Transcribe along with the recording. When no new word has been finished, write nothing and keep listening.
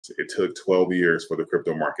It took 12 years for the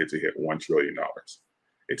crypto market to hit $1 trillion.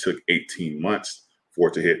 It took 18 months for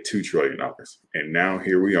it to hit $2 trillion. And now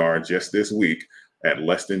here we are just this week at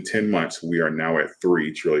less than 10 months, we are now at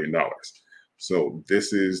 $3 trillion. So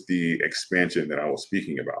this is the expansion that I was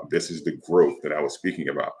speaking about. This is the growth that I was speaking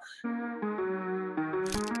about.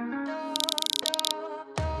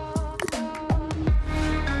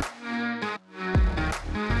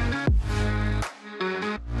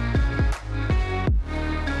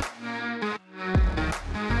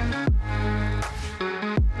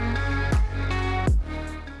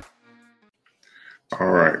 All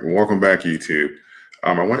right, welcome back, YouTube.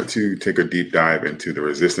 I wanted to take a deep dive into the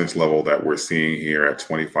resistance level that we're seeing here at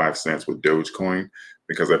 25 cents with Dogecoin,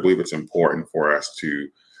 because I believe it's important for us to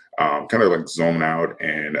kind of like zone out,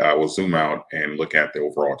 and we'll zoom out and look at the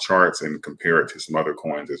overall charts and compare it to some other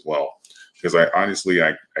coins as well. Because I honestly,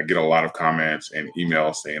 I get a lot of comments and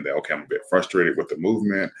emails saying that, okay, I'm a bit frustrated with the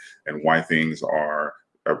movement and why things are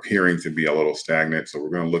appearing to be a little stagnant. So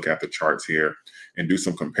we're going to look at the charts here and do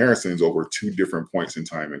some comparisons over two different points in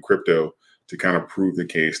time in crypto to kind of prove the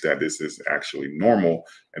case that this is actually normal.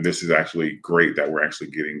 And this is actually great that we're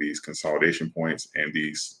actually getting these consolidation points and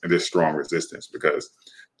this strong resistance, because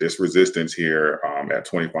this resistance here at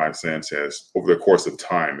 25 cents has, over the course of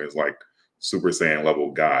time, is like Super Saiyan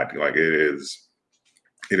level God. Like it is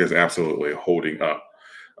absolutely holding up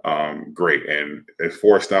great. And as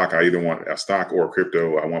for a stock, I either want a stock or a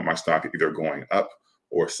crypto. I want my stock either going up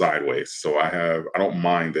or sideways. So I don't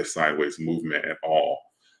mind this sideways movement at all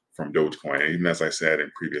from Dogecoin. And even as I said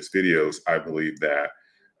in previous videos, I believe that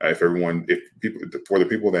for the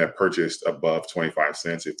people that purchased above 25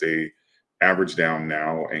 cents, if they average down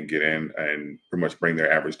now and get in and pretty much bring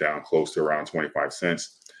their average down close to around 25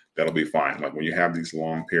 cents, that'll be fine. Like when you have these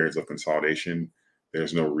long periods of consolidation,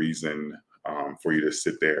 there's no reason for you to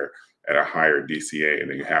sit there at a higher DCA, and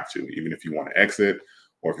then you have to, even if you want to exit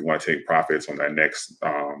or if you want to take profits on that next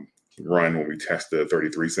run when we test the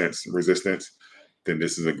 33 cents resistance, then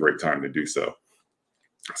this is a great time to do so.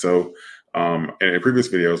 So in previous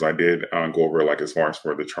videos, I did go over like as far as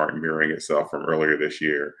for the chart mirroring itself from earlier this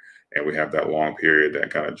year, and we have that long period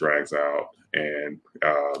that kind of drags out and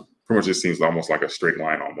pretty much just seems almost like a straight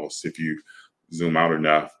line almost if you zoom out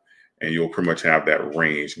enough. And you'll pretty much have that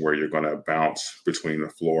range where you're going to bounce between the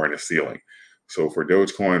floor and the ceiling. So for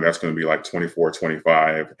Dogecoin, that's going to be like 24,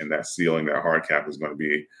 25. And that ceiling, that hard cap is going to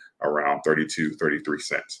be around 32, 33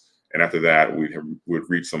 cents. And after that, we'd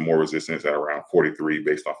reach some more resistance at around 43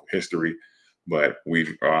 based off of history. But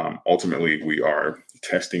ultimately, we are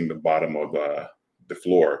testing the bottom of the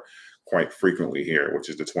floor quite frequently here, which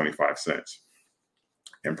is the 25 cents.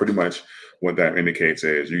 And pretty much what that indicates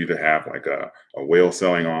is you either have like a whale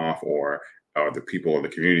selling off, or the people in the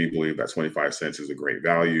community believe that 25 cents is a great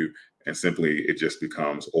value, and simply it just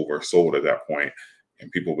becomes oversold at that point,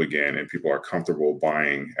 and people are comfortable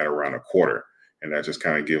buying at around a quarter, and that just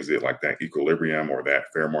kind of gives it like that equilibrium or that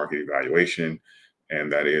fair market evaluation,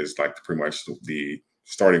 and that is like pretty much the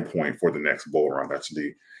starting point for the next bull run. That's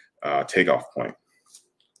the takeoff point.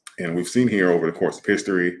 And we've seen here over the course of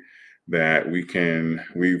history that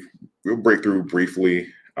we'll break through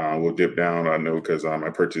briefly. We'll dip down, I know, because I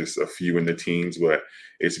purchased a few in the teens, but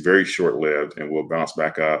it's very short-lived, and we'll bounce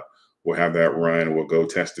back up. We'll have that run. We'll go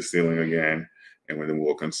test the ceiling again, and then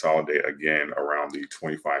we'll consolidate again around the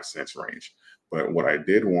 25 cents range. But what I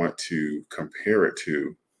did want to compare it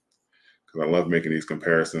to, because I love making these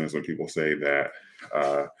comparisons when people say that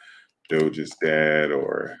Doge is dead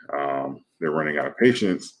or they're running out of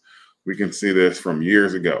patience. We can see this from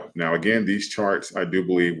years ago. Now, again, these charts I do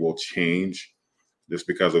believe will change just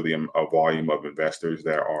because of the volume of investors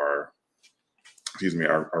that are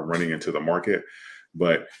running into the market.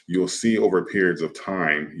 But you'll see over periods of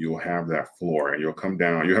time, you'll have that floor and you'll come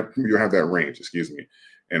down. You'll have that range, excuse me.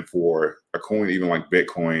 And for a coin, even like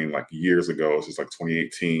Bitcoin, like years ago, it's just like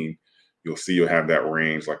 2018, you'll have that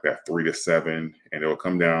range like that 3 to 7, and it'll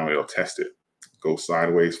come down, it'll test it, go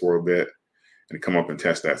sideways for a bit, and come up and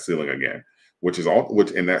test that ceiling again,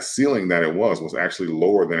 and that ceiling that it was actually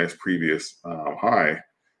lower than its previous high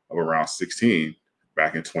of around 16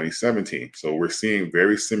 back in 2017. So we're seeing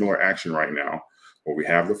very similar action right now, where we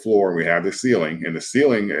have the floor and we have the ceiling, and the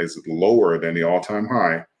ceiling is lower than the all-time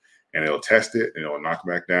high, and it'll test it and it'll knock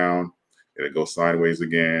back down, it'll go sideways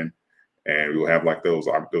again, and we'll have like those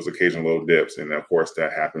occasional little dips. And of course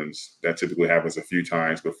that typically happens a few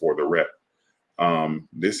times before the rep.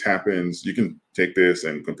 This happens. You can take this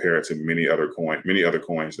and compare it to many other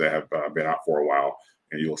coins that have been out for a while,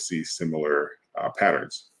 and you'll see similar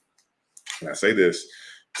patterns. And I say this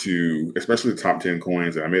to especially the top 10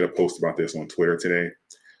 coins, and I made a post about this on Twitter today.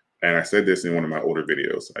 And I said this in one of my older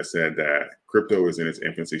videos. I said that crypto is in its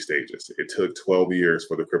infancy stages. It took 12 years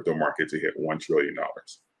for the crypto market to hit $1 trillion.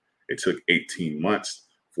 It took 18 months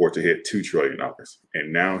for it to hit $2 trillion.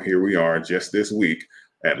 And now here we are just this week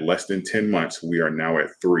at less than 10 months, we are now at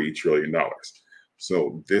 $3 trillion.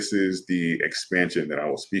 So this is the expansion that I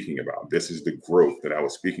was speaking about. This is the growth that I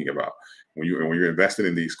was speaking about. When you're invested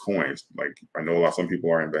in these coins, like I know some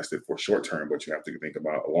people are invested for short term, but you have to think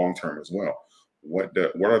about long term as well. What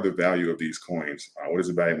are the value of these coins? What is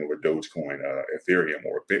the value of a Dogecoin, Ethereum,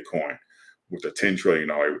 or Bitcoin with a $10 trillion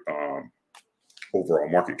overall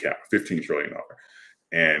market cap, $15 trillion?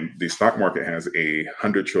 And the stock market has a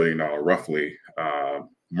 $100 trillion roughly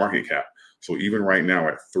market cap. So even right now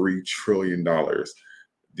at $3 trillion,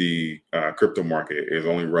 the crypto market is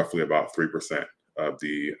only roughly about 3% of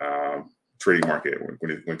the trading market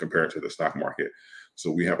when compared to the stock market. So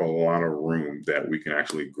we have a lot of room that we can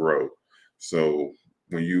actually grow. So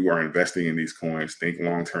when you are investing in these coins, think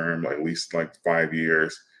long term, at least like 5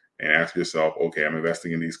 years, and ask yourself, okay, I'm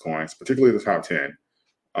investing in these coins, particularly the top 10.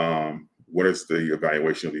 What is the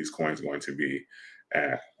evaluation of these coins going to be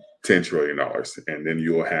at $10 trillion? And then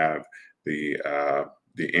you'll have the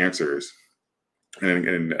answers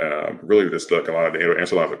and really just look it'll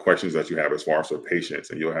answer a lot of the questions that you have as far as for patience,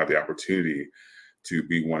 and you'll have the opportunity to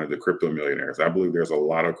be one of the crypto millionaires. I believe there's a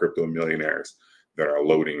lot of crypto millionaires that are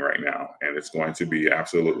loading right now, and it's going to be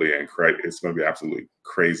absolutely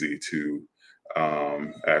crazy to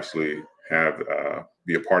actually have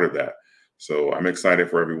be a part of that. So I'm excited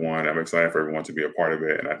for everyone. I'm excited for everyone to be a part of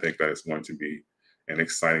it, and I think that it's going to be an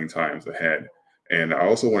exciting times ahead. And I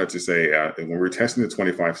also wanted to say, when we're testing the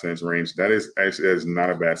 25 cents range, that is not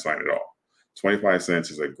a bad sign at all. 25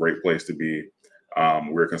 cents is a great place to be.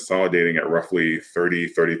 We're consolidating at roughly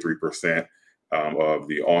 33% of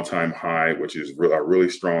the all-time high, which is really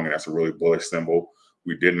strong, and that's a really bullish symbol.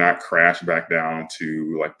 We did not crash back down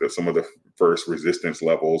to like some of the first resistance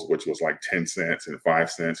levels, which was like 10 cents and 5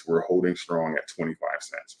 cents. We're holding strong at 25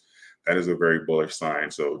 cents. That is a very bullish sign.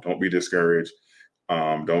 So don't be discouraged.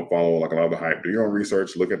 Don't follow like a lot of the hype. Do your own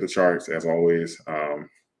research. Look at the charts as always.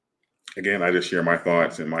 Again, I just share my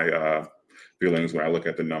thoughts and my feelings when I look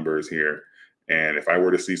at the numbers here. And if I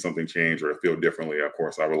were to see something change or feel differently, of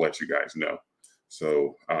course, I will let you guys know.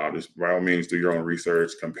 So just by all means, do your own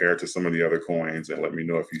research, compare it to some of the other coins, and let me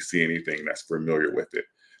know if you see anything that's familiar with it.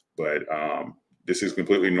 But this is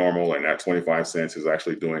completely normal, and that 25 cents is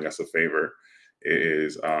actually doing us a favor. It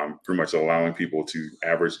is pretty much allowing people to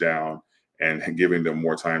average down and giving them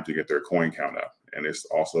more time to get their coin count up. And it's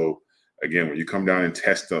also, again, when you come down and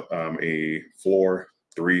test a floor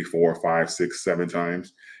 3, 4, 5, 6, 7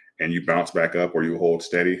 times, and you bounce back up or you hold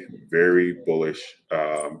steady, very bullish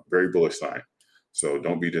sign. So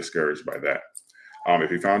don't be discouraged by that.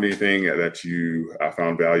 If you found anything that you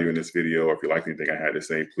found value in this video, or if you like anything I had to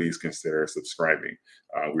say, please consider subscribing.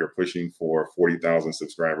 We are pushing for 40,000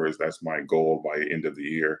 subscribers. That's my goal by the end of the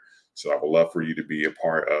year. So I would love for you to be a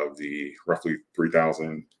part of the roughly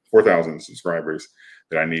 4,000 subscribers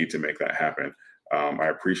that I need to make that happen. I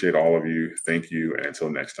appreciate all of you. Thank you. And until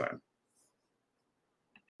next time.